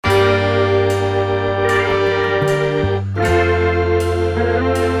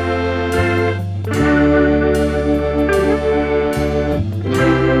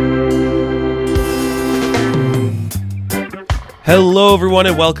Hello everyone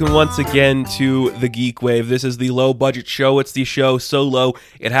and welcome once again to The Geek Wave. This is the low budget show. It's the show so low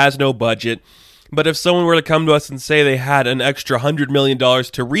it has no budget. But if someone were to come to us and say they had an extra $100 million to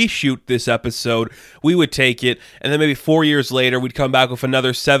reshoot this episode, we would take it. And then maybe 4 years later, we'd come back with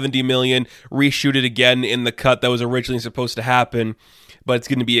another $70 million, reshoot it again in the cut that was originally supposed to happen. But it's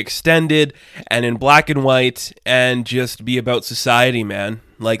going to be extended and in black and white and just be about society, man.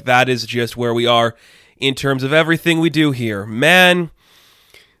 Like, that is just where we are in terms of everything we do here. Man,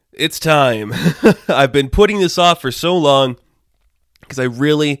 it's time. I've been putting this off for so long because I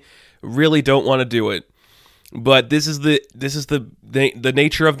really don't want to do it. But this is the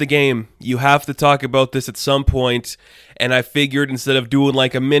nature of the game. You have to talk about this at some point, and I figured instead of doing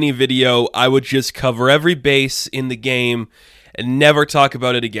like a mini video, I would just cover every base in the game and never talk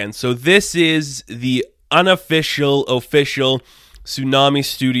about it again. So this is the official Tsunami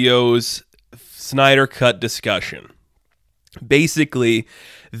Studios Snyder Cut discussion. Basically,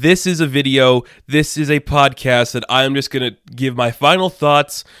 this is a video, this is a podcast that I'm just going to give my final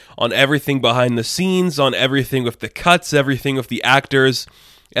thoughts on everything behind the scenes, on everything with the cuts, everything with the actors,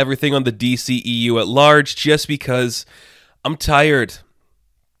 everything on the DCEU at large, just because I'm tired.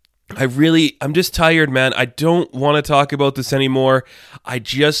 I'm just tired, man. I don't want to talk about this anymore. I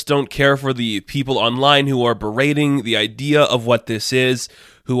just don't care for the people online who are berating the idea of what this is,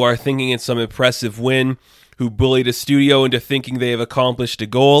 who are thinking it's some impressive win, who bullied a studio into thinking they have accomplished a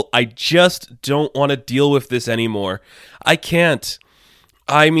goal. I just don't want to deal with this anymore. I can't.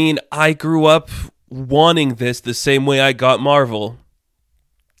 I mean, I grew up wanting this the same way I got Marvel.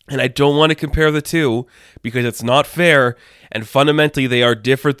 And I don't want to compare the two because it's not fair. And fundamentally, they are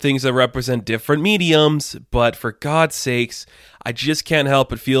different things that represent different mediums. But for God's sakes, I just can't help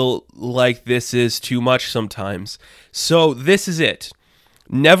but feel like this is too much sometimes. So this is it.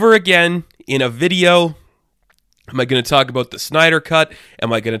 Never again in a video am I going to talk about the Snyder Cut.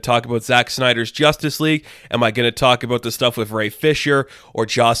 Am I going to talk about Zack Snyder's Justice League? Am I going to talk about the stuff with Ray Fisher or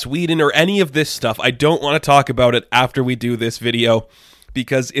Joss Whedon or any of this stuff? I don't want to talk about it after we do this video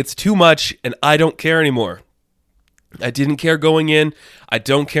because it's too much and I don't care anymore. I didn't care going in. I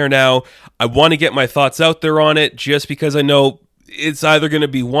don't care now. I want to get my thoughts out there on it just because I know it's either going to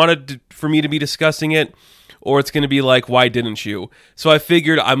be wanted for me to be discussing it or it's going to be like, why didn't you? So I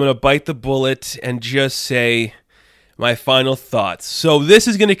figured I'm going to bite the bullet and just say my final thoughts. So this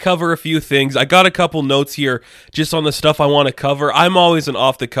is going to cover a few things. I got a couple notes here just on the stuff I want to cover. I'm always an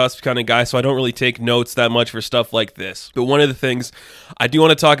off-the-cusp kind of guy, so I don't really take notes that much for stuff like this. But one of the things, I do want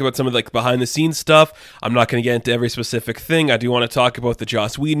to talk about some of the behind-the-scenes stuff. I'm not going to get into every specific thing. I do want to talk about the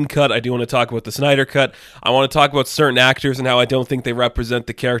Joss Whedon cut. I do want to talk about the Snyder cut. I want to talk about certain actors and how I don't think they represent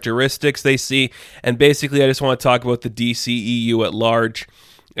the characteristics they see. And basically, I just want to talk about the DCEU at large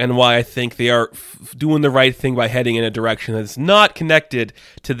and why I think they are doing the right thing by heading in a direction that is not connected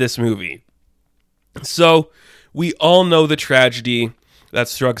to this movie. So, we all know the tragedy that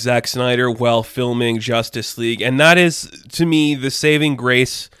struck Zack Snyder while filming Justice League, and that is, to me, the saving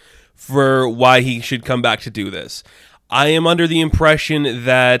grace for why he should come back to do this. I am under the impression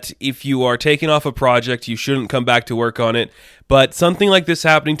that if you are taking off a project, you shouldn't come back to work on it, but something like this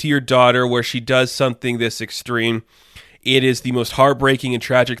happening to your daughter where she does something this extreme, it is the most heartbreaking and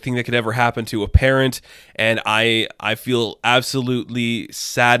tragic thing that could ever happen to a parent, and I feel absolutely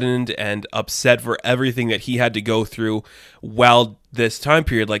saddened and upset for everything that he had to go through while this time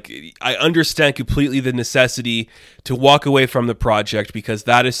period. Like, I understand completely the necessity to walk away from the project because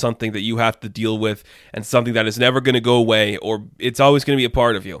that is something that you have to deal with and something that is never going to go away or it's always going to be a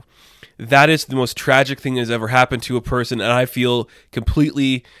part of you. That is the most tragic thing that has ever happened to a person, and I feel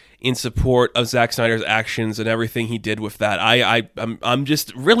completely in support of Zack Snyder's actions and everything he did with that. I'm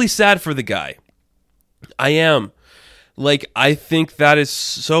just really sad for the guy. I am. Like, I think that is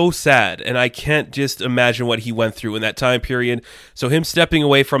so sad, and I can't just imagine what he went through in that time period. So him stepping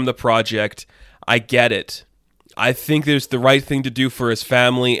away from the project, I get it. I think there's the right thing to do for his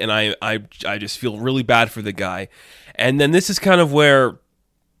family, and I just feel really bad for the guy. And then this is kind of where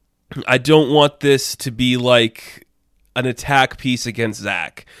I don't want this to be like an attack piece against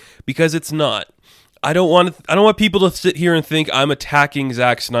Zack, because it's not. I don't want people to sit here and think I'm attacking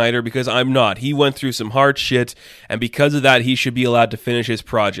Zack Snyder, because I'm not. He went through some hard shit, and because of that, he should be allowed to finish his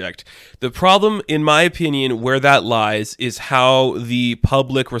project. The problem, in my opinion, where that lies is how the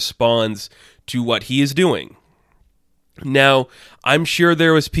public responds to what he is doing. Now, I'm sure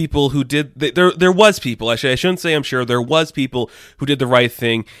there was people who did, there was people, actually, I shouldn't say I'm sure, there was people who did the right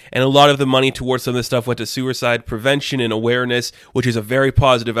thing, and a lot of the money towards some of this stuff went to suicide prevention and awareness, which is a very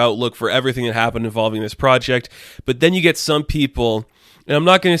positive outlook for everything that happened involving this project. But then you get some people And I'm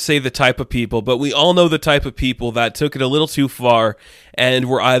not going to say the type of people, but we all know the type of people that took it a little too far and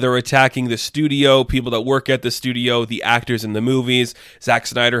were either attacking the studio, people that work at the studio, the actors in the movies, Zack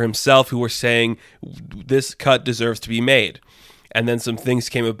Snyder himself, who were saying this cut deserves to be made. And then some things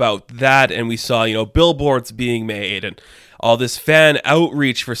came about that, and we saw, billboards being made and all this fan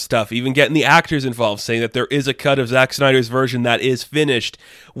outreach for stuff, even getting the actors involved, saying that there is a cut of Zack Snyder's version that is finished.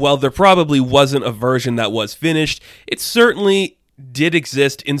 Well, there probably wasn't a version that was finished. It certainly did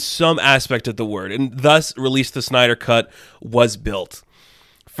exist in some aspect of the word, and thus Release the Snyder Cut was built.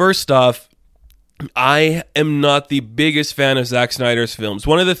 First off, I am not the biggest fan of Zack Snyder's films.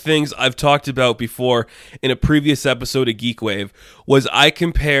 One of the things I've talked about before in a previous episode of Geek Wave was I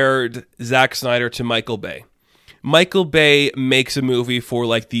compared Zack Snyder to Michael Bay. Michael Bay makes a movie for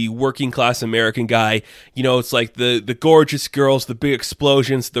like the working class American guy. It's like the gorgeous girls, the big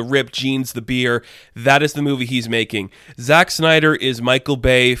explosions, the ripped jeans, the beer. That is the movie he's making. Zack Snyder is Michael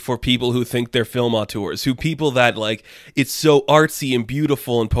Bay for people who think they're film auteurs, who people that like it's so artsy and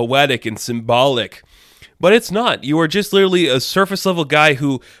beautiful and poetic and symbolic. But it's not. You are just literally a surface level guy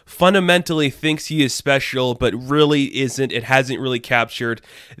who fundamentally thinks he is special, but really isn't. It hasn't really captured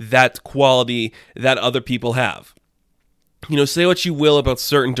that quality that other people have. Say what you will about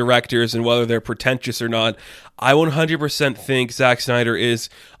certain directors and whether they're pretentious or not. I 100% think Zack Snyder is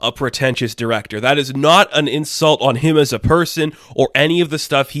a pretentious director. That is not an insult on him as a person or any of the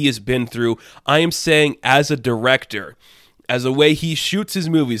stuff he has been through. I am saying as a director, as the way he shoots his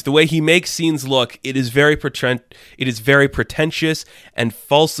movies, the way he makes scenes look, it is very pretentious and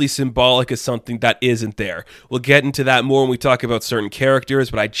falsely symbolic as something that isn't there. We'll get into that more when we talk about certain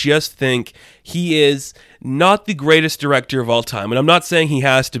characters, but I just think he is not the greatest director of all time. And I'm not saying he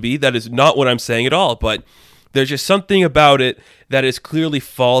has to be. That is not what I'm saying at all. But there's just something about it that is clearly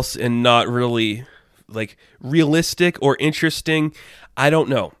false and not really like realistic or interesting. I don't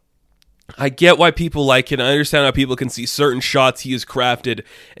know. I get why people like it. I understand how people can see certain shots he has crafted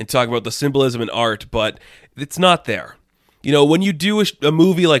and talk about the symbolism in art, but it's not there. When you do a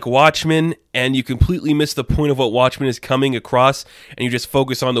movie like Watchmen and you completely miss the point of what Watchmen is coming across and you just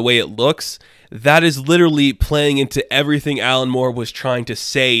focus on the way it looks, that is literally playing into everything Alan Moore was trying to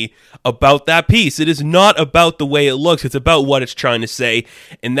say about that piece. It is not about the way it looks. It's about what it's trying to say,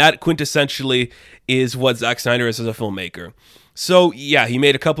 and that quintessentially is what Zack Snyder is as a filmmaker. So, yeah, he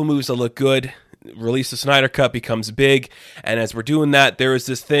made a couple movies that look good. Release the Snyder Cut becomes big. And as we're doing that, there is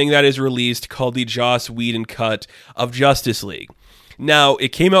this thing that is released called the Joss Whedon cut of Justice League. Now,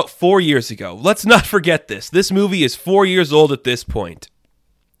 it came out 4 years ago. Let's not forget this. This movie is 4 years old at this point.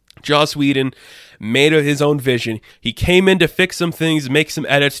 Joss Whedon made his own vision. He came in to fix some things, make some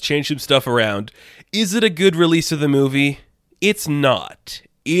edits, change some stuff around. Is it a good release of the movie? It's not.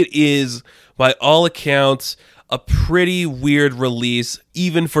 It is, by all accounts, a pretty weird release,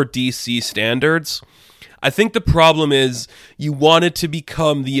 even for DC standards. I think the problem is you want it to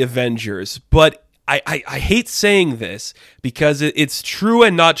become the Avengers, but I hate saying this because it's true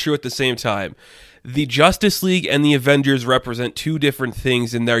and not true at the same time. The Justice League and the Avengers represent two different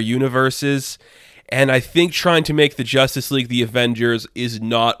things in their universes, and I think trying to make the Justice League the Avengers is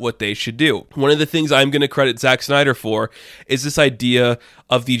not what they should do. One of the things I'm going to credit Zack Snyder for is this idea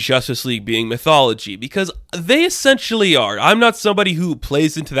of the Justice League being mythology, because they essentially are. I'm not somebody who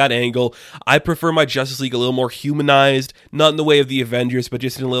plays into that angle. I prefer my Justice League a little more humanized, not in the way of the Avengers, but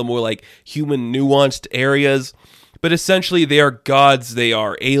just in a little more like human nuanced areas. But essentially, they are gods, they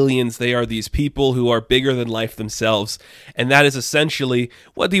are aliens, they are these people who are bigger than life themselves. And that is essentially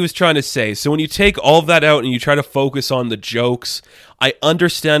what he was trying to say. So when you take all of that out and you try to focus on the jokes, I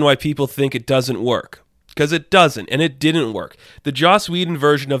understand why people think it doesn't work. Because it doesn't, and it didn't work. The Joss Whedon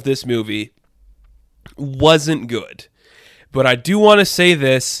version of this movie wasn't good. But I do want to say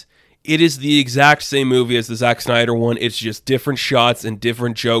this. It is the exact same movie as the Zack Snyder one. It's just different shots and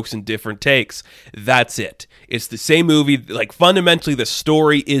different jokes and different takes. That's it. It's the same movie. Like, fundamentally, the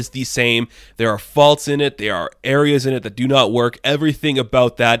story is the same. There are faults in it. There are areas in it that do not work. Everything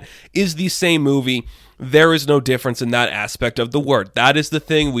about that is the same movie. There is no difference in that aspect of the word. That is the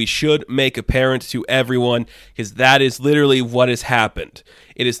thing we should make apparent to everyone, because that is literally what has happened.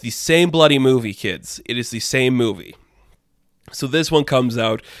 It is the same bloody movie, kids. It is the same movie. So this one comes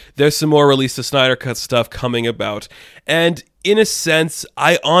out. There's some more Release the Snyder Cut stuff coming about. And in a sense,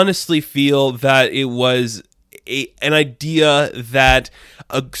 I honestly feel that it was an idea that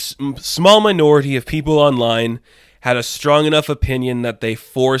a small minority of people online had a strong enough opinion that they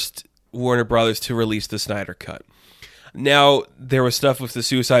forced Warner Brothers to release the Snyder Cut. Now, there was stuff with the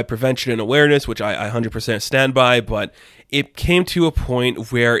suicide prevention and awareness, which I 100% stand by, but it came to a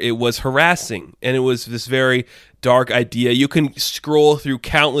point where it was harassing, and it was this very dark idea. You can scroll through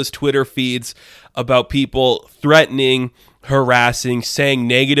countless Twitter feeds about people threatening, harassing, saying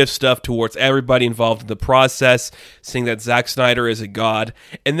negative stuff towards everybody involved in the process, saying that Zack Snyder is a god.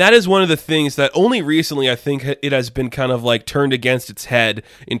 And that is one of the things that only recently I think it has been kind of like turned against its head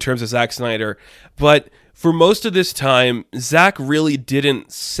in terms of Zack Snyder. But for most of this time, Zack really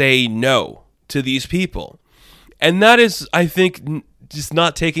didn't say no to these people. And that is, I think, just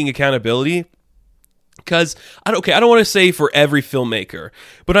not taking accountability. Because, I don't want to say for every filmmaker,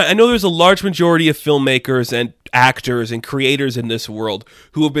 but I know there's a large majority of filmmakers and actors and creators in this world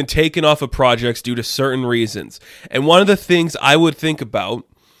who have been taken off of projects due to certain reasons. And one of the things I would think about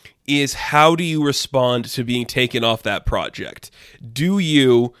is, how do you respond to being taken off that project? Do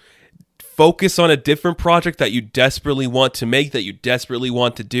you focus on a different project that you desperately want to make, that you desperately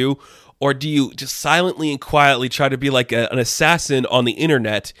want to do? Or do you just silently and quietly try to be like an assassin on the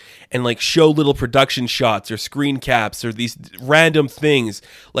internet and like show little production shots or screen caps or these random things,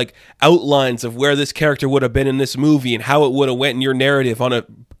 like outlines of where this character would have been in this movie and how it would have went in your narrative on a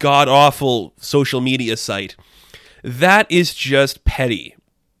god-awful social media site? That is just petty.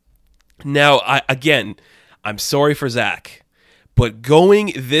 Now, I'm sorry for Zack, but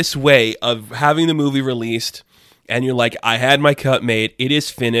going this way of having the movie released, and you're like, I had my cut made, it is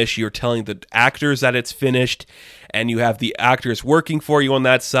finished, you're telling the actors that it's finished, and you have the actors working for you on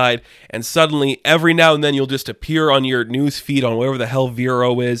that side, and suddenly, every now and then, you'll just appear on your news feed on wherever the hell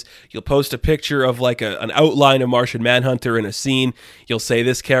Vero is, you'll post a picture of like an outline of Martian Manhunter in a scene, you'll say,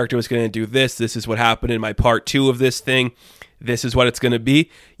 this character was going to do this is what happened in my part 2 of this thing, this is what it's going to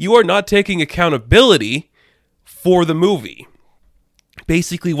be. You are not taking accountability for the movie.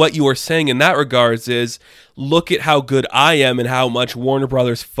 Basically, what you are saying in that regards is, look at how good I am and how much Warner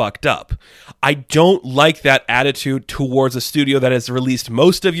Brothers fucked up. I don't like that attitude towards a studio that has released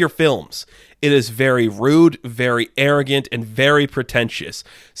most of your films. It is very rude, very arrogant, and very pretentious.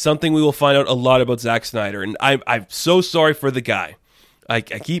 Something we will find out a lot about Zack Snyder. And I'm so sorry for the guy. I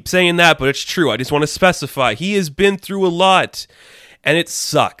keep saying that, but it's true. I just want to specify. He has been through a lot, and it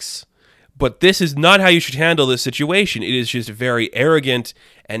sucks. But this is not how you should handle this situation. It is just very arrogant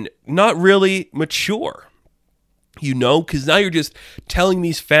and not really mature. You know, because now you're just telling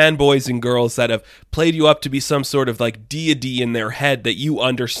these fanboys and girls that have played you up to be some sort of like deity in their head that you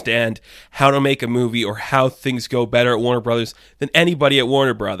understand how to make a movie or how things go better at Warner Brothers than anybody at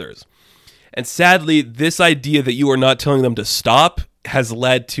Warner Brothers. And sadly, this idea that you are not telling them to stop has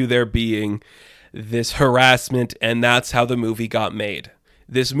led to there being this harassment, and that's how the movie got made.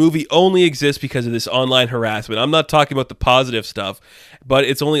 This movie only exists because of this online harassment. I'm not talking about the positive stuff, but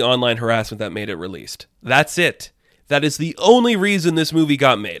it's only online harassment that made it released. That's it. That is the only reason this movie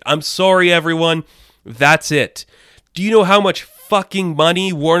got made. I'm sorry, everyone. That's it. Do you know how much fucking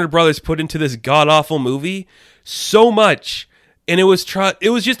money Warner Brothers put into this god-awful movie? So much. And it was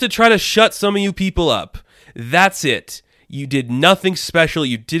just to try to shut some of you people up. That's it. You did nothing special.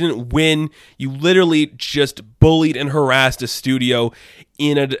 You didn't win. You literally just bullied and harassed a studio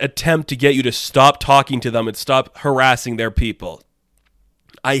in an attempt to get you to stop talking to them and stop harassing their people.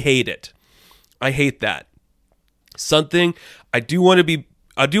 I hate it. I hate that. Something I do want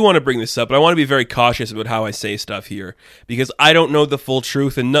to bring this up, but I want to be very cautious about how I say stuff here, because I don't know the full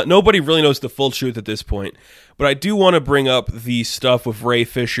truth, and nobody really knows the full truth at this point. But I do want to bring up the stuff with Ray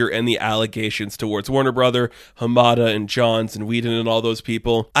Fisher and the allegations towards Warner Brother, Hamada, and Johns, and Whedon, and all those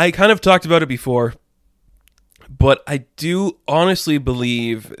people. I kind of talked about it before, but I do honestly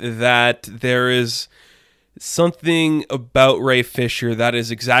believe that there is something about Ray Fisher that is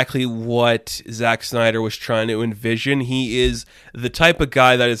exactly what Zack Snyder was trying to envision. He is the type of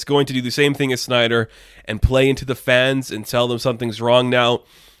guy that is going to do the same thing as Snyder and play into the fans and tell them something's wrong. Now,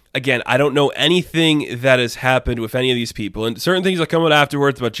 again, I don't know anything that has happened with any of these people, and certain things that come out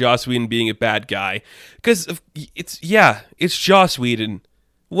afterwards about Joss Whedon being a bad guy, because it's Joss Whedon.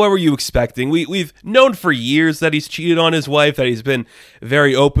 What were you expecting? We've known for years that he's cheated on his wife, that he's been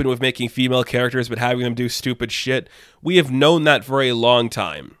very open with making female characters but having them do stupid shit. We have known that for a long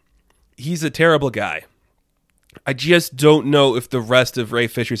time. He's a terrible guy. I just don't know if the rest of Ray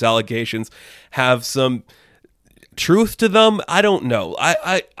Fisher's allegations have some truth to them. I don't know.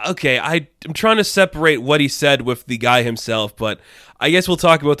 I'm trying to separate what he said with the guy himself, but I guess we'll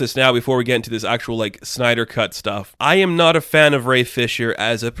talk about this now before we get into this actual like Snyder Cut stuff. I am not a fan of Ray Fisher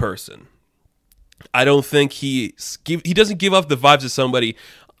as a person. I don't think he doesn't give off the vibes of somebody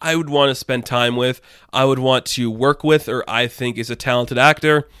I would want to spend time with, I would want to work with, or I think is a talented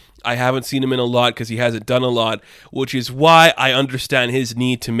actor. I haven't seen him in a lot because he hasn't done a lot, which is why I understand his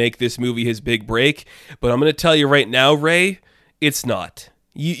need to make this movie his big break. But I'm going to tell you right now, Ray, it's not.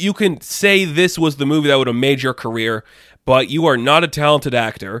 You can say this was the movie that would have made your career, but you are not a talented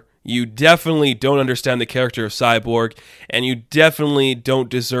actor. You definitely don't understand the character of Cyborg, and you definitely don't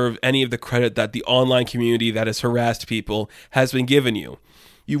deserve any of the credit that the online community that has harassed people has been given you.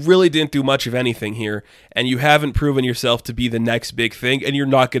 You really didn't do much of anything here, and you haven't proven yourself to be the next big thing, and you're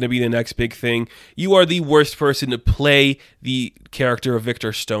not going to be the next big thing. You are the worst person to play the character of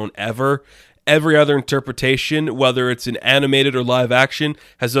Victor Stone ever. Every other interpretation, whether it's in animated or live action,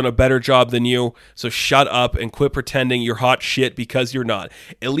 has done a better job than you. So shut up and quit pretending you're hot shit because you're not.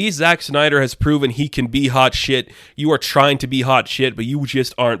 At least Zack Snyder has proven he can be hot shit. You are trying to be hot shit, but you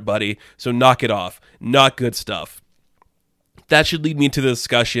just aren't, buddy. So knock it off. Not good stuff. That should lead me to the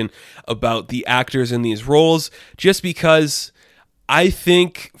discussion about the actors in these roles, just because I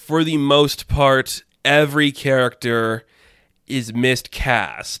think for the most part, every character is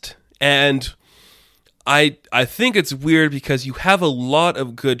miscast. And I think it's weird because you have a lot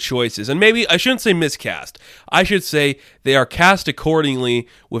of good choices. And maybe I shouldn't say miscast. I should say they are cast accordingly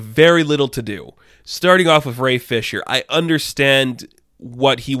with very little to do. Starting off with Ray Fisher, I understand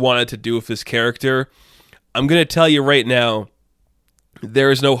what he wanted to do with this character. I'm going to tell you right now, there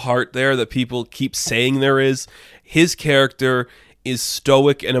is no heart there that people keep saying there is. His character is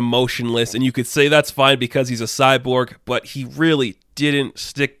stoic and emotionless, and you could say that's fine because he's a cyborg, but he really didn't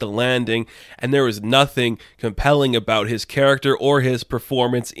stick the landing, and there was nothing compelling about his character or his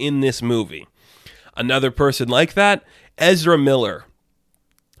performance in this movie. Another person like that, Ezra Miller.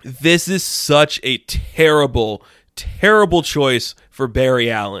 This is such a terrible, terrible choice for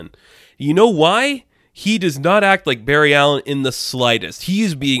Barry Allen. You know why? He does not act like Barry Allen in the slightest. He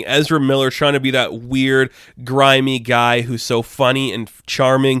is being Ezra Miller, trying to be that weird, grimy guy who's so funny and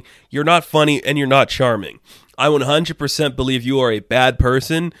charming. You're not funny and you're not charming. I 100% believe you are a bad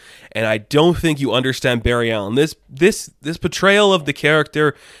person, and I don't think you understand Barry Allen. This portrayal of the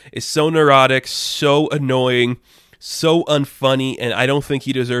character is so neurotic, so annoying, so unfunny, and I don't think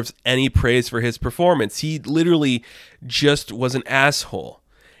he deserves any praise for his performance. He literally just was an asshole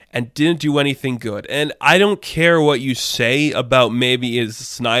and didn't do anything good. And I don't care what you say about maybe is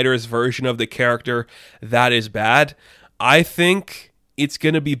Snyder's version of the character that is bad. I think it's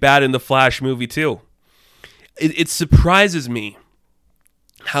going to be bad in the Flash movie too. It surprises me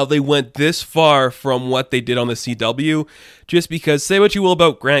how they went this far from what they did on the CW, just because, say what you will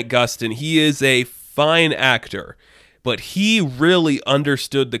about Grant Gustin, he is a fine actor, but he really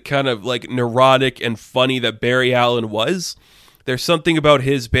understood the kind of like neurotic and funny that Barry Allen was. There's something about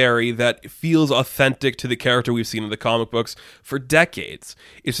his Barry that feels authentic to the character we've seen in the comic books for decades.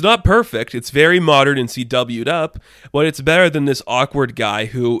 It's not perfect, it's very modern and CW'd up, but it's better than this awkward guy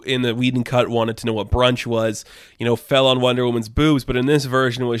who, in the Whedon cut, wanted to know what brunch was, fell on Wonder Woman's boobs, but in this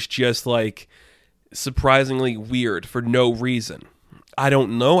version was just like surprisingly weird for no reason. I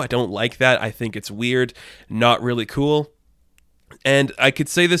don't know, I don't like that. I think it's weird, not really cool. And I could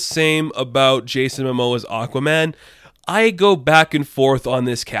say the same about Jason Momoa's Aquaman. I go back and forth on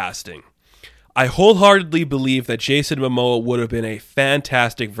this casting. I wholeheartedly believe that Jason Momoa would have been a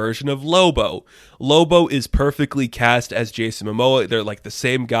fantastic version of Lobo. Lobo is perfectly cast as Jason Momoa. They're like the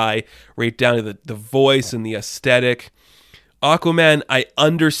same guy, right down to the voice and the aesthetic. Aquaman, I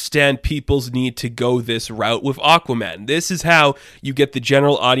understand people's need to go this route with Aquaman. This is how you get the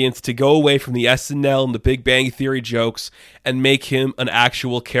general audience to go away from the SNL and the Big Bang Theory jokes and make him an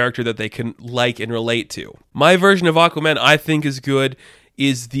actual character that they can like and relate to. My version of Aquaman I think is good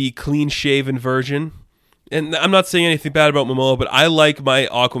is the clean-shaven version. And I'm not saying anything bad about Momoa, but I like my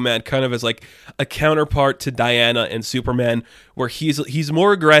Aquaman kind of as like a counterpart to Diana and Superman, where he's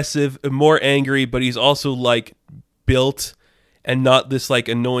more aggressive and more angry, but he's also like built and not this like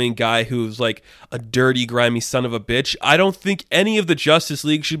annoying guy who's like a dirty, grimy son of a bitch. I don't think any of the Justice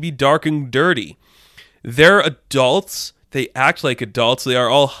League should be dark and dirty. They're adults. They act like adults. They are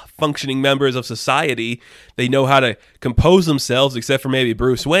all functioning members of society. They know how to compose themselves, except for maybe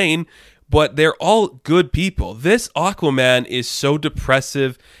Bruce Wayne, but they're all good people. This Aquaman is so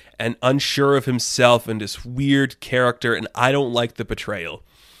depressive and unsure of himself and this weird character, and I don't like the portrayal.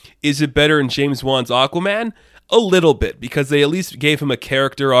 Is it better in James Wan's Aquaman? A little bit, because they at least gave him a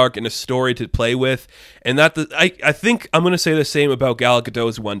character arc and a story to play with. And I think I'm going to say the same about Gal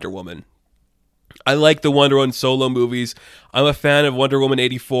Gadot's Wonder Woman. I like the Wonder Woman solo movies. I'm a fan of Wonder Woman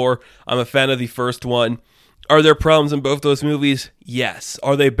 84. I'm a fan of the first one. Are there problems in both those movies? Yes.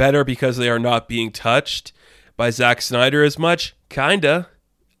 Are they better because they are not being touched by Zack Snyder as much? Kinda.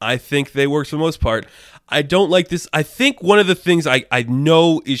 I think they work for the most part. I don't like this. I think one of the things I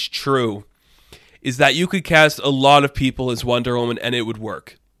know is true is that you could cast a lot of people as Wonder Woman and it would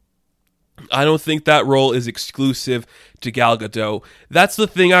work. I don't think that role is exclusive to Gal Gadot. That's the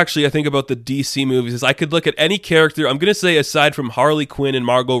thing, actually, I think about the DC movies, is I could look at any character, I'm going to say aside from Harley Quinn and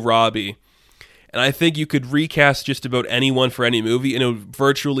Margot Robbie, and I think you could recast just about anyone for any movie and it would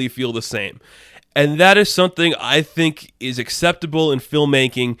virtually feel the same. And that is something I think is acceptable in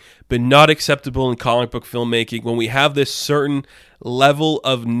filmmaking, but not acceptable in comic book filmmaking when we have this certain level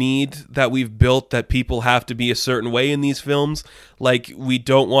of need that we've built that people have to be a certain way in these films. Like, we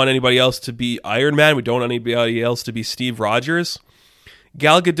don't want anybody else to be Iron Man. We don't want anybody else to be Steve Rogers.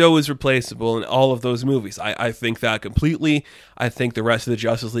 Gal Gadot is replaceable in all of those movies. I think that completely. I think the rest of the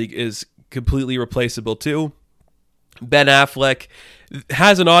Justice League is completely replaceable too. Ben Affleck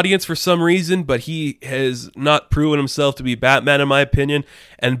has an audience for some reason, but he has not proven himself to be Batman, in my opinion.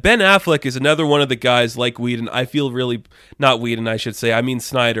 And Ben Affleck is another one of the guys like Whedon. I feel really, not Whedon, I should say. I mean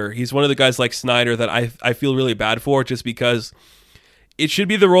Snyder. He's one of the guys like Snyder that I feel really bad for, just because it should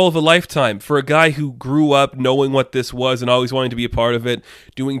be the role of a lifetime for a guy who grew up knowing what this was and always wanting to be a part of it,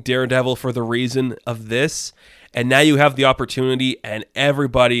 doing Daredevil for the reason of this. And now you have the opportunity and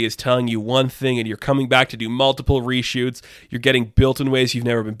everybody is telling you one thing and you're coming back to do multiple reshoots. You're getting built in ways you've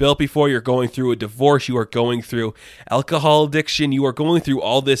never been built before. You're going through a divorce. You are going through alcohol addiction. You are going through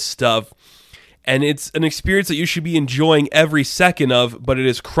all this stuff. And it's an experience that you should be enjoying every second of, but it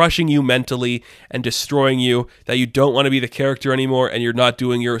is crushing you mentally and destroying you, that you don't want to be the character anymore and you're not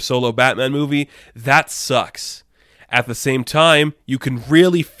doing your solo Batman movie. That sucks. At the same time, you can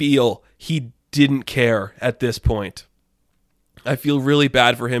really feel he didn't care at this point. I feel really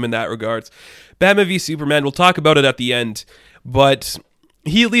bad for him in that regards. Batman v Superman, we'll talk about it at the end, but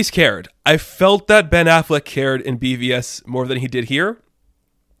he at least cared. I felt that Ben Affleck cared in BVS more than he did here,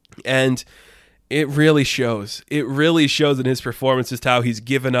 and it really shows. It really shows in his performance as to how he's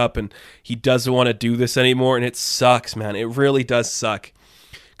given up and he doesn't want to do this anymore, and it sucks, man. It really does suck.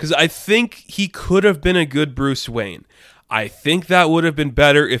 Because I think he could have been a good Bruce Wayne. I think that would have been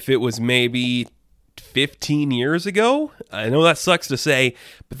better if it was maybe 15 years ago. I know that sucks to say,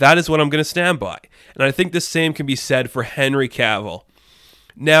 but that is what I'm going to stand by. And I think the same can be said for Henry Cavill.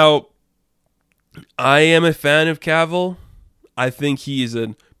 Now, I am a fan of Cavill. I think he's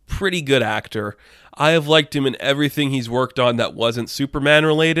a pretty good actor. I have liked him in everything he's worked on that wasn't Superman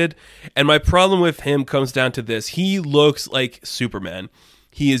related. And my problem with him comes down to this. He looks like Superman.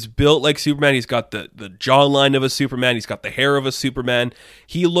 He is built like Superman. He's got the jawline of a Superman. He's got the hair of a Superman.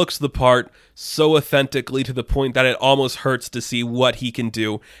 He looks the part so authentically to the point that it almost hurts to see what he can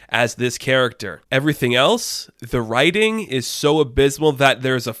do as this character. Everything else, the writing is so abysmal that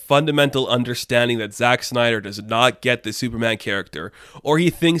there's a fundamental understanding that Zack Snyder does not get the Superman character, or he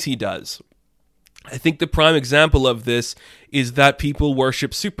thinks he does. I think the prime example of this is that people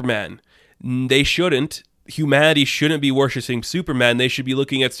worship Superman. They shouldn't. Humanity shouldn't be worshiping Superman. They should be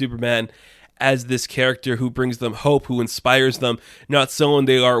looking at Superman as this character who brings them hope, who inspires them, not someone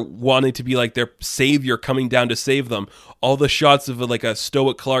they are wanting to be like their savior coming down to save them. All the shots of like a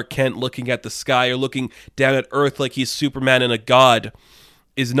stoic Clark Kent looking at the sky or looking down at Earth like he's Superman and a god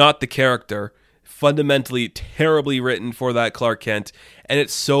is not the character. Fundamentally terribly written for that Clark Kent, and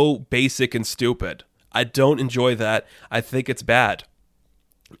it's so basic and stupid. I don't enjoy that. I think it's bad.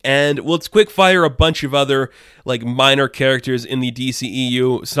 And let's quick fire a bunch of other like minor characters in the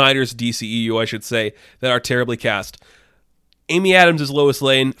DCEU, Snyder's DCEU, I should say, that are terribly cast. Amy Adams as Lois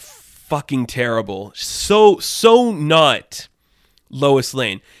Lane, fucking terrible. So not Lois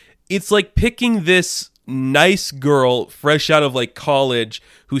Lane. It's like picking this nice girl fresh out of like college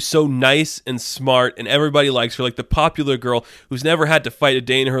who's so nice and smart and everybody likes her, like the popular girl who's never had to fight a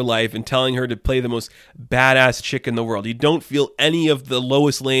day in her life, and telling her to play the most badass chick in the world. You don't feel any of the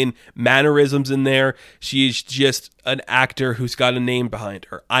Lois Lane mannerisms in there. She's just an actor who's got a name behind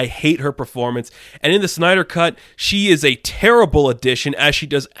her. I hate her performance, and in the Snyder Cut, she is a terrible addition as she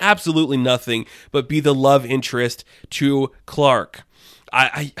does absolutely nothing but be the love interest to Clark.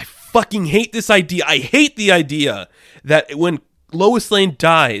 I fucking hate this idea. I hate the idea that when Lois Lane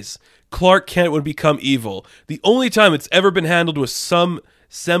dies, Clark Kent would become evil. The only time it's ever been handled with some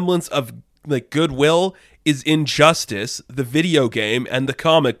semblance of like goodwill is Injustice, the video game, and the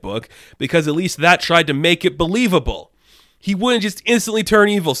comic book, because at least that tried to make it believable. He wouldn't just instantly turn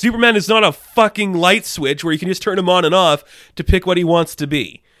evil. Superman is not a fucking light switch where you can just turn him on and off to pick what he wants to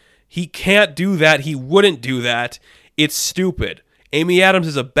be. He can't do that. He wouldn't do that. It's stupid. Amy Adams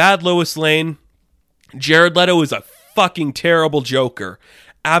is a bad Lois Lane. Jared Leto is a fucking terrible Joker.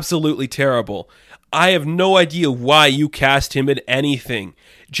 Absolutely terrible. I have no idea why you cast him in anything.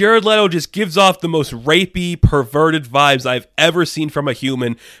 Jared Leto just gives off the most rapey, perverted vibes I've ever seen from a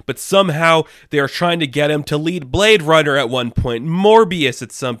human, but somehow they are trying to get him to lead Blade Runner at one point, Morbius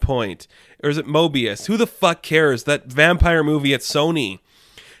at some point. Or is it Mobius? Who the fuck cares? That vampire movie at Sony.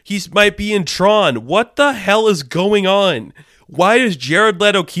 He might be in Tron. What the hell is going on? Why does Jared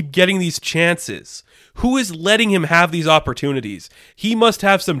Leto keep getting these chances? Who is letting him have these opportunities? He must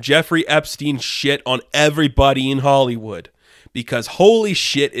have some Jeffrey Epstein shit on everybody in Hollywood. Because holy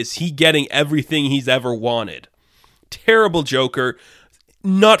shit, is he getting everything he's ever wanted. Terrible Joker.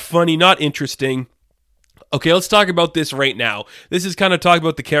 Not funny, not interesting. Okay, let's talk about this right now. This is kind of talking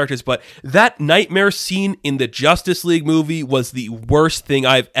about the characters, but that nightmare scene in the Justice League movie was the worst thing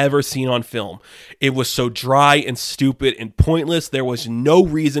I've ever seen on film. It was so dry and stupid and pointless. There was no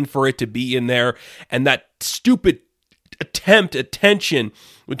reason for it to be in there. And that stupid tension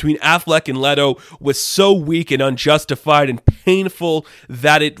between Affleck and Leto was so weak and unjustified and painful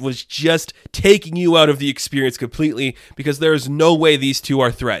that it was just taking you out of the experience completely, because there is no way these two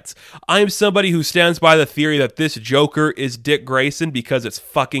are threats. I am somebody who stands by the theory that this Joker is Dick Grayson because it's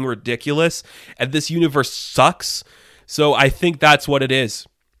fucking ridiculous and this universe sucks. So I think that's what it is.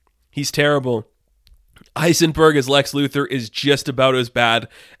 He's terrible. Heisenberg as Lex Luthor is just about as bad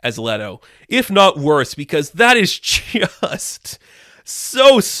as Leto, if not worse, because that is just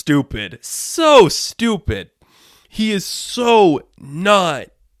so stupid. So stupid. He is so not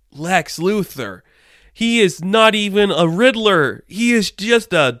Lex Luthor. He is not even a Riddler. He is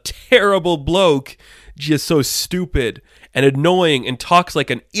just a terrible bloke, just so stupid and annoying and talks like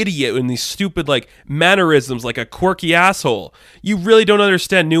an idiot in these stupid mannerisms like a quirky asshole. You really don't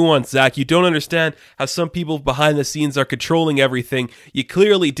understand nuance, Zach. You don't understand how some people behind the scenes are controlling everything. You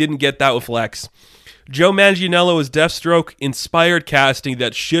clearly didn't get that with Lex. Joe Manganiello as Deathstroke, inspired casting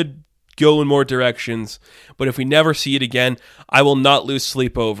that should go in more directions, but if we never see it again, I will not lose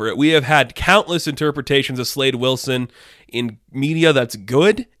sleep over it. We have had countless interpretations of Slade Wilson in media that's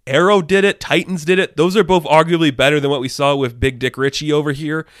good. Arrow did it, Titans did it. Those are both arguably better than what we saw with Big Dick Ritchie over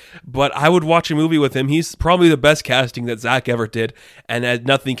here, but I would watch a movie with him. He's probably the best casting that Zach ever did, and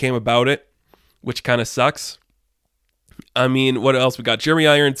nothing came about it, which kind of sucks. I mean, what else we got? Jeremy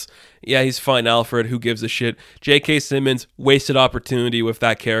Irons, yeah, he's fine. Alfred, who gives a shit? J.K. Simmons, wasted opportunity with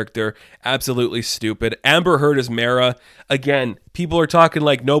that character. Absolutely stupid. Amber Heard as Mara. Again, people are talking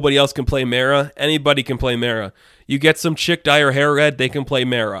like nobody else can play Mara. Anybody can play Mara. You get some chick, dye her hair red, they can play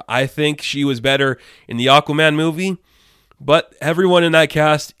Mara. I think she was better in the Aquaman movie, but everyone in that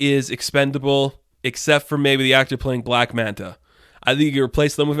cast is expendable, except for maybe the actor playing Black Manta. I think you could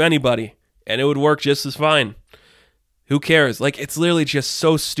replace them with anybody, and it would work just as fine. Who cares? It's literally just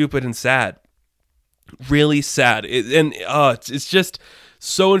so stupid and sad. Really sad. It's just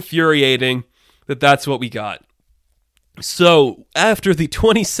so infuriating that that's what we got. So, after the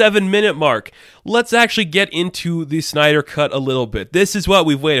 27-minute mark, let's actually get into the Snyder Cut a little bit. This is what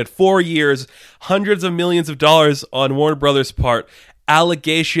we've waited 4 years, hundreds of millions of dollars on Warner Brothers' part,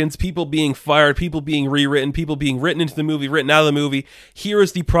 allegations, people being fired, people being rewritten, people being written into the movie, written out of the movie. Here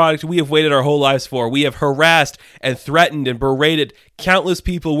is the product we have waited our whole lives for. We have harassed and threatened and berated countless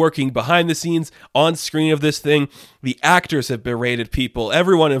people working behind the scenes on screen of this thing. The actors have berated people.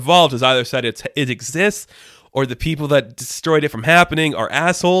 Everyone involved has either said it exists or the people that destroyed it from happening are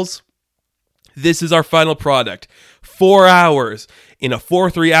assholes. This is our final product. 4 hours in a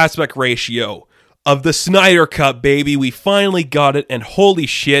 4:3 aspect ratio of the Snyder Cut, baby. We finally got it, and holy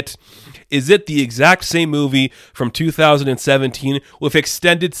shit, is it the exact same movie from 2017 with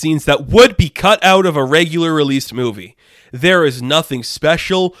extended scenes that would be cut out of a regular released movie. There is nothing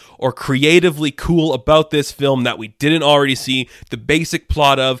special or creatively cool about this film that we didn't already see the basic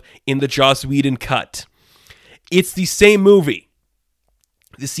plot of in the Joss Whedon cut. It's the same movie.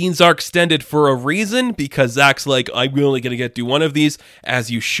 The scenes are extended for a reason, because Zach's like, I'm only going to do one of these,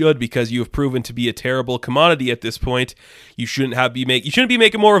 as you should, because you have proven to be a terrible commodity at this point. You shouldn't be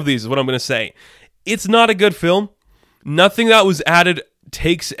making more of these, is what I'm going to say. It's not a good film. Nothing that was added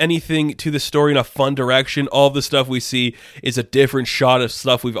takes anything to the story in a fun direction. All the stuff we see is a different shot of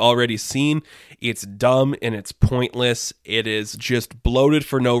stuff we've already seen. It's dumb and it's pointless. It is just bloated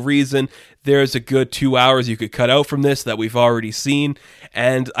for no reason. There's a good 2 hours you could cut out from this that we've already seen.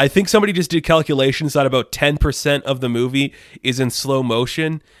 And I think somebody just did calculations that about 10% of the movie is in slow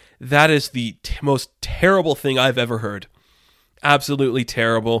motion. That is the most terrible thing I've ever heard. Absolutely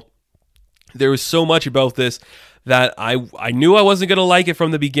terrible. There was so much about this that I knew I wasn't going to like it from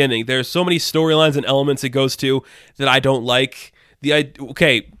the beginning. There's so many storylines and elements it goes to that I don't like.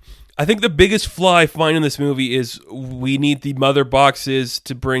 I I think the biggest flaw I find in this movie is we need the mother boxes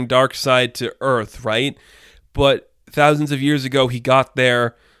to bring Darkseid to Earth, right? But thousands of years ago, he got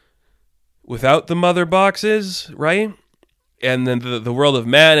there without the mother boxes, right? And then the world of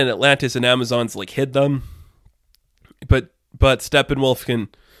man and Atlantis and Amazons like hid them. But Steppenwolf can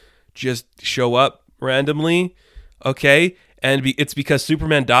just show up randomly, okay? And it's because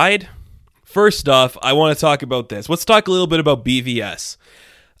Superman died? First off, I want to talk about this. Let's talk a little bit about BVS.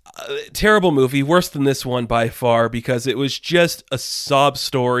 Terrible movie, worse than this one by far, because it was just a sob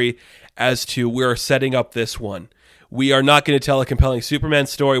story as to we're setting up this one. We are not going to tell a compelling Superman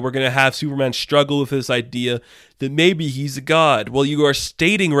story. We're going to have Superman struggle with this idea that maybe he's a god. Well, you are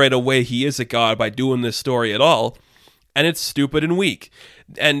stating right away he is a god by doing this story at all, and it's stupid and weak.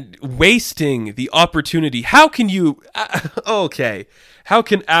 And wasting the opportunity. How can you... okay. How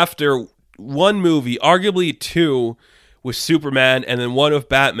can after one movie, arguably two, with Superman and then one with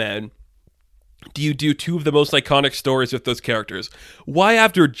Batman, do you do two of the most iconic stories with those characters? Why,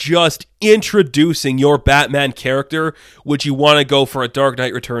 after just introducing your Batman character, would you want to go for a Dark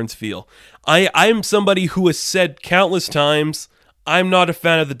Knight Returns feel? I'm somebody who has said countless times, I'm not a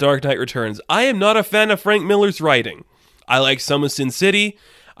fan of the Dark Knight Returns. I am not a fan of Frank Miller's writing. I like some of Sin City.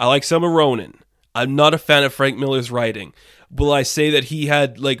 I like some of Ronin. I'm not a fan of Frank Miller's writing. Will I say that he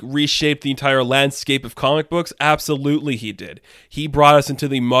had reshaped the entire landscape of comic books? Absolutely he did. He brought us into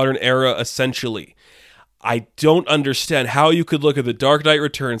the modern era essentially. I don't understand how you could look at The Dark Knight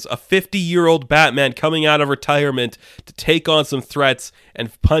Returns, a 50-year-old Batman coming out of retirement to take on some threats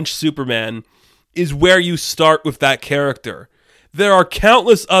and punch Superman, is where you start with that character. There are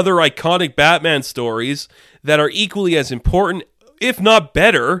countless other iconic Batman stories that are equally as important, if not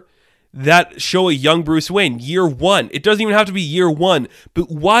better, that show a young Bruce Wayne, year one. It doesn't even have to be year one, but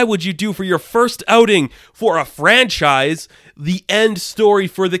why would you do for your first outing for a franchise the end story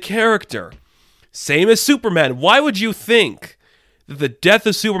for the character? Same as Superman. Why would you think that the death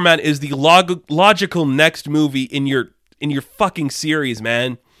of Superman is the logical next movie in your fucking series,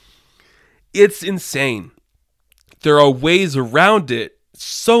 man? It's insane. There are ways around it,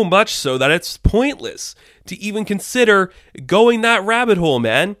 so much so that it's pointless to even consider going that rabbit hole,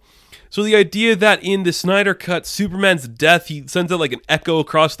 man. So the idea that in the Snyder Cut, Superman's death, he sends out like an echo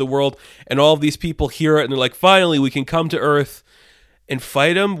across the world, and all of these people hear it, and they're like, finally, we can come to Earth and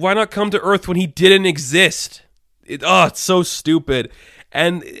fight him? Why not come to Earth when he didn't exist? It's so stupid.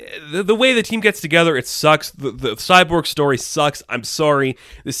 And the way the team gets together, it sucks. The Cyborg story sucks. I'm sorry.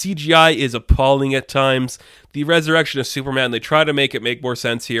 The CGI is appalling at times. The resurrection of Superman, they try to make it make more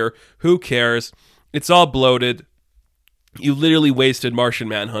sense here. Who cares? It's all bloated. You literally wasted Martian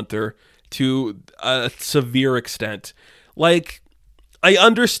Manhunter to a severe extent. I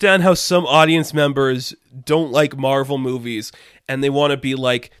understand how some audience members don't like Marvel movies and they want to be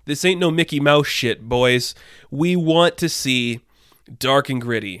like, this ain't no Mickey Mouse shit, boys. We want to see dark and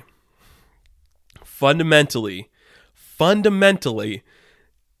gritty. Fundamentally,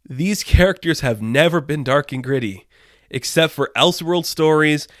 these characters have never been dark and gritty, except for Elseworld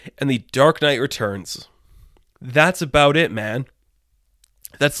stories and The Dark Knight Returns. That's about it, man.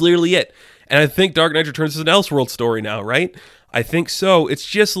 That's literally it. And I think Dark Knight Returns is an Elseworld story now, right? I think so. It's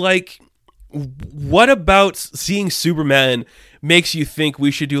just like, what about seeing Superman makes you think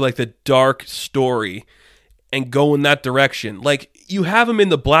we should do the dark story and go in that direction? You have him in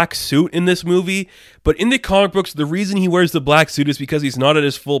the black suit in this movie, but in the comic books, the reason he wears the black suit is because he's not at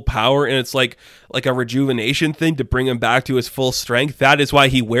his full power, and it's like a rejuvenation thing to bring him back to his full strength. That is why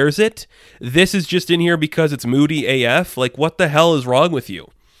he wears it. This is just in here because it's moody AF. What the hell is wrong with you?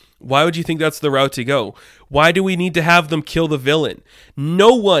 Why would you think that's the route to go? Why do we need to have them kill the villain?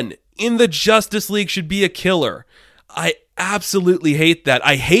 No one in the Justice League should be a killer. I absolutely hate that.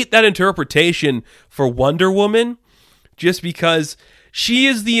 I hate that interpretation for Wonder Woman, just because she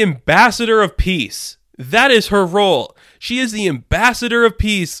is the ambassador of peace. That is her role. She is the ambassador of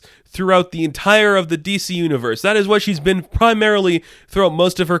peace throughout the entire of the DC universe. That is what she's been primarily throughout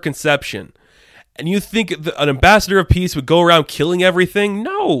most of her conception. And you think an ambassador of peace would go around killing everything?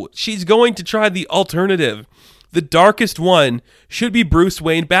 No, she's going to try the alternative. The darkest one should be Bruce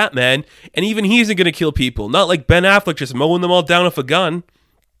Wayne Batman, and even he isn't going to kill people. Not like Ben Affleck just mowing them all down with a gun.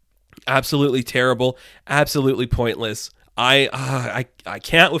 Absolutely terrible. Absolutely pointless. I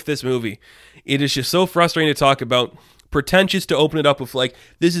can't with this movie. It is just so frustrating to talk about. Pretentious to open it up with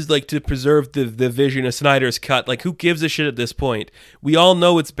this is to preserve the vision of Snyder's cut. Who gives a shit at this point? We all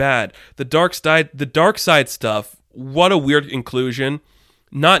know it's bad. The dark side stuff, what a weird inclusion.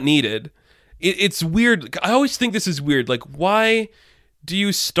 Not needed. It's weird. I always think this is weird. Why do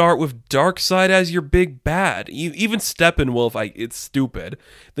you start with Darkseid as your big bad? Even Steppenwolf, it's stupid.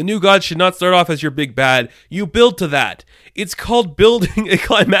 The New Gods should not start off as your big bad. You build to that. It's called building a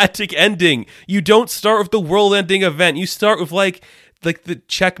climactic ending. You don't start with the world-ending event. You start with like the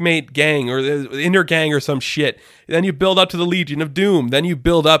Checkmate gang or the Inner Gang or some shit. Then you build up to the Legion of Doom. Then you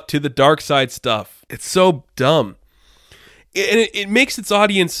build up to the Darkseid stuff. It's so dumb. And it makes its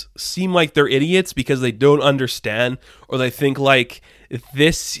audience seem like they're idiots because they don't understand, or they think like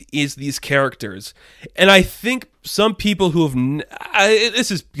this is these characters. And I think some people who have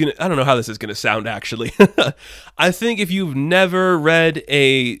I don't know how this is gonna sound actually. I think if you've never read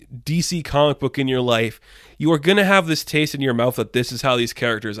a DC comic book in your life, you are gonna have this taste in your mouth that this is how these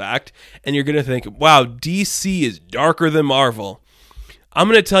characters act, and you're gonna think, wow, DC is darker than Marvel. I'm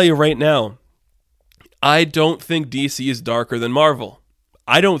gonna tell you right now, I don't think DC is darker than Marvel.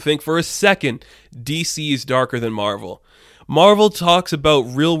 I don't think for a second DC is darker than Marvel. Marvel talks about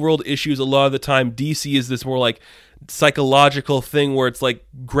real world issues a lot of the time. DC is this more like psychological thing where it's like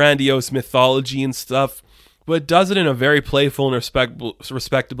grandiose mythology and stuff, but it does it in a very playful and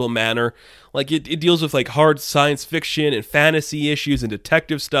respectable manner. Like it deals with like hard science fiction and fantasy issues and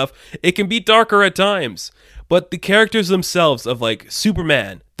detective stuff. It can be darker at times, but the characters themselves of like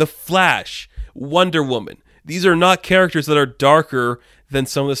Superman, The Flash, Wonder Woman, these are not characters that are darker than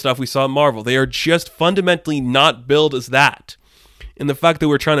some of the stuff we saw in Marvel. They are just fundamentally not billed as that. And the fact that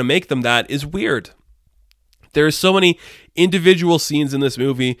we're trying to make them that is weird. There are so many individual scenes in this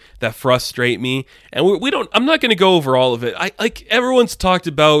movie that frustrate me, and I'm not going to go over all of it. Everyone's talked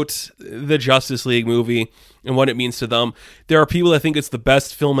about the Justice League movie and what it means to them. There are people that think it's the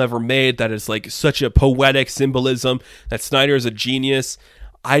best film ever made, that is like such a poetic symbolism, that Snyder is a genius.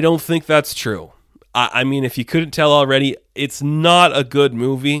 I don't think that's true. I mean, if you couldn't tell already, it's not a good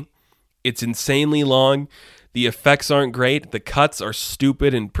movie. It's insanely long. The effects aren't great. The cuts are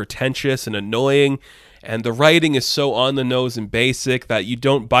stupid and pretentious and annoying. And the writing is so on the nose and basic that you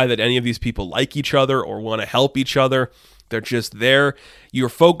don't buy that any of these people like each other or want to help each other. They're just there. You're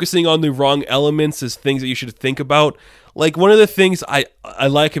focusing on the wrong elements as things that you should think about. Like one of the things I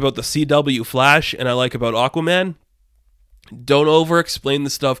like about the CW Flash and I like about Aquaman, don't over-explain the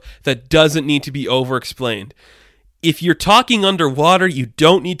stuff that doesn't need to be over-explained. If you're talking underwater, you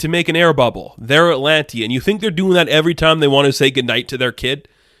don't need to make an air bubble. They're Atlantean. You think they're doing that every time they want to say goodnight to their kid?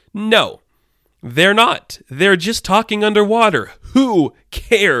 No, they're not. They're just talking underwater. Who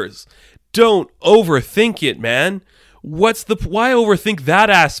cares? Don't overthink it, man. Why overthink that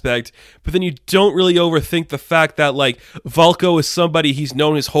aspect, but then you don't really overthink the fact that, like, Vulko is somebody he's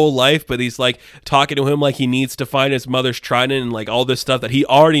known his whole life, but he's, like, talking to him like he needs to find his mother's trident and, like, all this stuff that he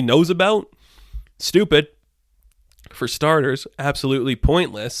already knows about? Stupid. For starters, absolutely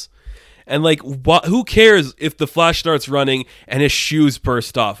pointless. And, like, who cares if the Flash starts running and his shoes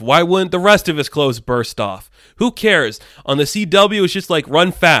burst off? Why wouldn't the rest of his clothes burst off? Who cares? On the CW, it's just like,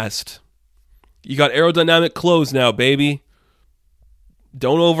 run fast. You got aerodynamic clothes now, baby.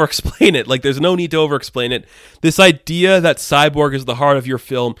 Don't over-explain it. Like, there's no need to over-explain it. This idea that Cyborg is the heart of your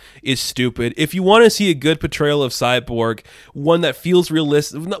film is stupid. If you want to see a good portrayal of Cyborg, one that feels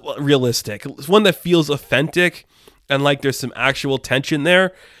realistic, one that feels authentic, and like there's some actual tension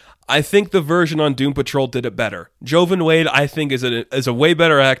there, I think the version on Doom Patrol did it better. Jovan Wade, I think, is a way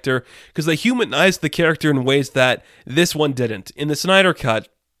better actor because they humanized the character in ways that this one didn't. In the Snyder Cut,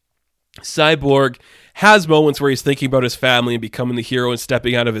 Cyborg has moments where he's thinking about his family and becoming the hero and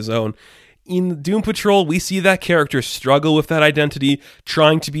stepping out of his own. In Doom Patrol, we see that character struggle with that identity,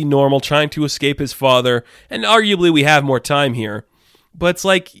 trying to be normal, trying to escape his father, and arguably we have more time here. But it's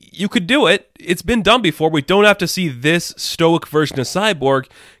like, you could do it. It's been done before. We don't have to see this stoic version of Cyborg,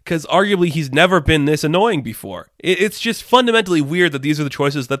 because arguably he's never been this annoying before. It's just fundamentally weird that these are the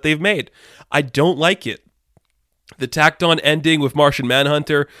choices that they've made. I don't like it. The tacked-on ending with Martian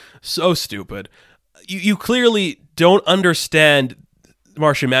Manhunter, so stupid. You clearly don't understand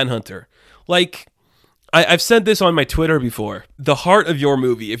Martian Manhunter. Like, I've said this on my Twitter before. The heart of your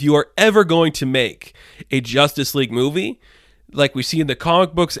movie, if you are ever going to make a Justice League movie, like we see in the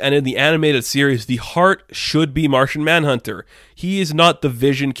comic books and in the animated series, the heart should be Martian Manhunter. He is not the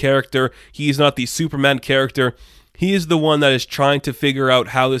Vision character. He is not the Superman character. He is the one that is trying to figure out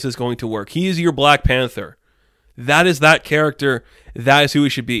how this is going to work. He is your Black Panther. That is that character. That is who he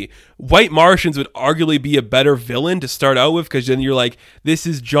should be. White Martians would arguably be a better villain to start out with, because then you're like, this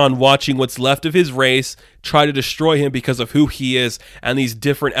is John watching what's left of his race try to destroy him because of who he is, and these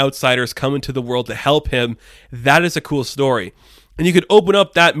different outsiders come into the world to help him. That is a cool story. And you could open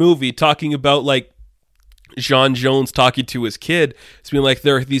up that movie talking about, like, John Jones talking to his kid. It's being like,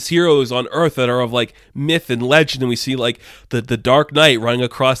 there are these heroes on Earth that are of like myth and legend, and we see like the Dark Knight running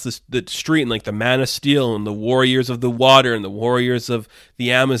across the street, and like the Man of Steel and the Warriors of the Water and the Warriors of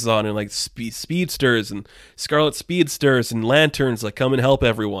the Amazon, and like speedsters and Scarlet Speedsters and lanterns like come and help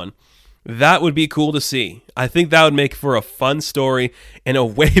everyone. That would be cool to see. I think that would make for a fun story and a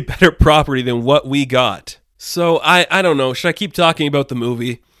way better property than what we got. So I don't know. Should I keep talking about the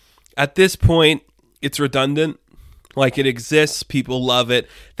movie? At this point, it's redundant. Like, it exists. People love it.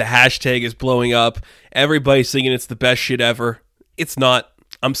 The hashtag is blowing up. Everybody's singing it's the best shit ever. It's not.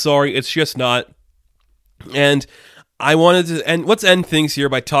 I'm sorry. It's just not. And I wanted to let's end things here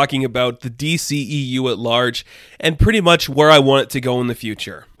by talking about the DCEU at large and pretty much where I want it to go in the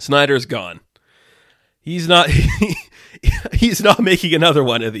future. Snyder's gone. He's not he's not making another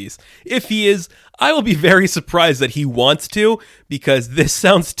one of these. If he is, I will be very surprised that he wants to, because this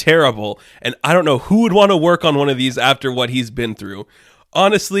sounds terrible, and I don't know who would want to work on one of these after what he's been through.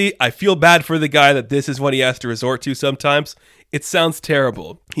 Honestly, I feel bad for the guy that this is what he has to resort to sometimes. It sounds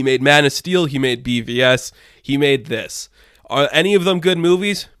terrible. He made Man of Steel, he made BVS, he made this. Are any of them good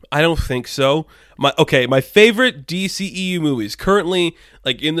movies? I don't think so. My favorite DCEU movies currently,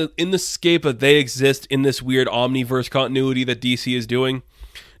 like in the scape that they exist in this weird omniverse continuity that DC is doing.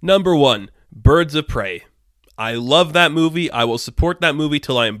 Number 1, Birds of Prey. I love that movie. I will support that movie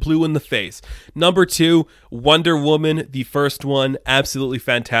till I am blue in the face. Number 2, Wonder Woman, the first one, absolutely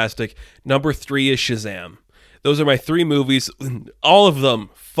fantastic. Number 3 is Shazam. Those are my 3 movies, all of them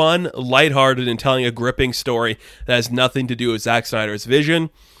fun, lighthearted, and telling a gripping story that has nothing to do with Zack Snyder's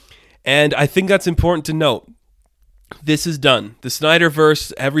vision. And I think that's important to note. This is done. The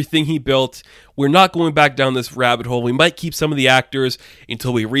Snyderverse, everything he built, we're not going back down this rabbit hole. We might keep some of the actors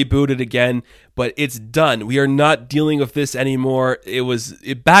until we reboot it again, but it's done. We are not dealing with this anymore.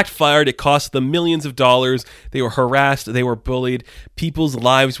 It backfired. It cost them millions of dollars. They were harassed. They were bullied. People's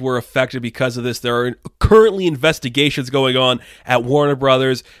lives were affected because of this. There are currently investigations going on at Warner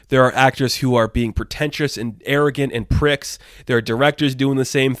Brothers. There are actors who are being pretentious and arrogant and pricks. There are directors doing the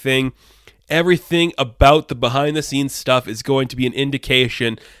same thing. Everything about the behind-the-scenes stuff is going to be an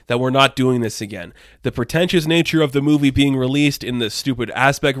indication that we're not doing this again. The pretentious nature of the movie being released in the stupid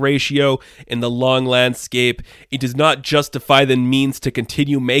aspect ratio, in the long landscape, it does not justify the means to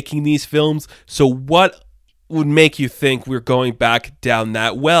continue making these films. So what would make you think we're going back down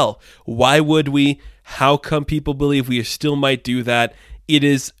that well? Why would we? How come people believe we still might do that? It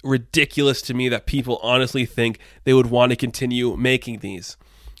is ridiculous to me that people honestly think they would want to continue making these.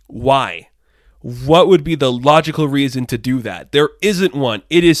 Why? What would be the logical reason to do that? There isn't one.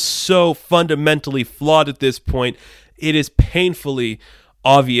 It is so fundamentally flawed at this point. It is painfully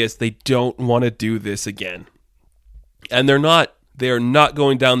obvious they don't want to do this again. And they're not. They are not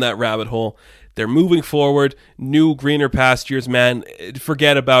going down that rabbit hole. They're moving forward. New, greener pastures, man.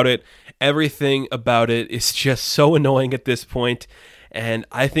 Forget about it. Everything about it is just so annoying at this point. And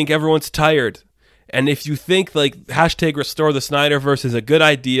I think everyone's tired. And if you think like hashtag restore the Snyderverse is a good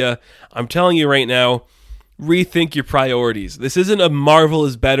idea, I'm telling you right now, rethink your priorities. This isn't a Marvel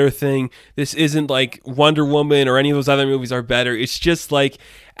is better thing. This isn't like Wonder Woman or any of those other movies are better. It's just like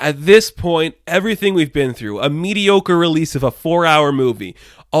at this point, everything we've been through, a mediocre release of a 4-hour movie,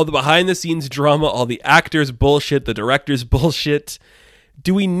 all the behind the scenes drama, all the actors bullshit, the directors bullshit.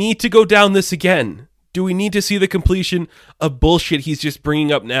 Do we need to go down this again? Do we need to see the completion of bullshit he's just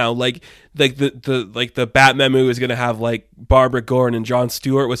bringing up now? Like the Batman movie is going to have like Barbara Gordon and Jon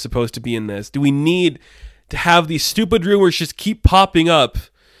Stewart was supposed to be in this. Do we need to have these stupid rumors just keep popping up?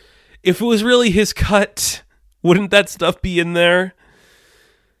 If it was really his cut, wouldn't that stuff be in there?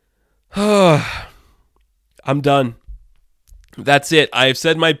 I'm done. That's it. I have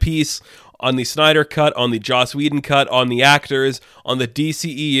said my piece on the Snyder cut, on the Joss Whedon cut, on the actors, on the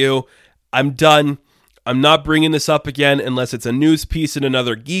DCEU. I'm done. I'm not bringing this up again unless it's a news piece in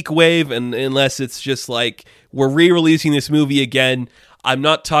another Geek Wave, and unless it's just like we're re-releasing this movie again. I'm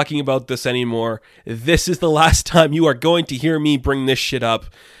not talking about this anymore. This is the last time you are going to hear me bring this shit up.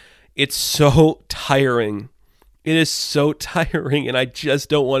 It's so tiring. It is so tiring, and I just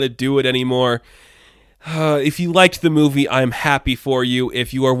don't want to do it anymore. If you liked the movie, I'm happy for you.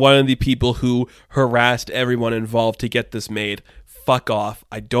 If you are one of the people who harassed everyone involved to get this made, fuck off.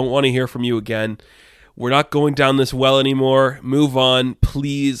 I don't want to hear from you again. We're not going down this well anymore. Move on.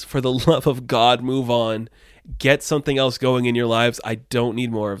 Please, for the love of God, move on. Get something else going in your lives. I don't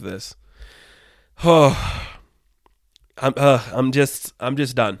need more of this. Oh, I'm just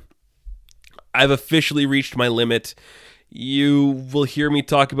done. I've officially reached my limit. You will hear me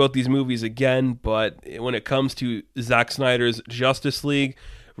talk about these movies again, but when it comes to Zack Snyder's Justice League,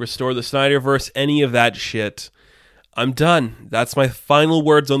 restore the Snyderverse, any of that shit. I'm done. That's my final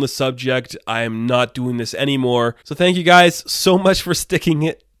words on the subject. I am not doing this anymore. So thank you guys so much for sticking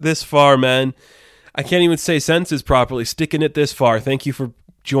it this far, man. I can't even say sentences properly. Sticking it this far. Thank you for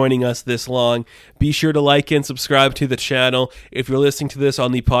joining us this long. Be sure to like and subscribe to the channel. If you're listening to this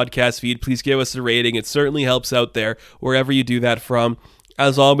on the podcast feed, please give us a rating. It certainly helps out there, wherever you do that from.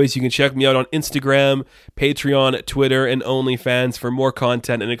 As always, you can check me out on Instagram, Patreon, Twitter, and OnlyFans for more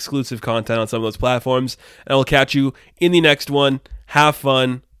content and exclusive content on some of those platforms. And I will catch you in the next one. Have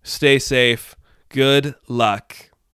fun. Stay safe. Good luck.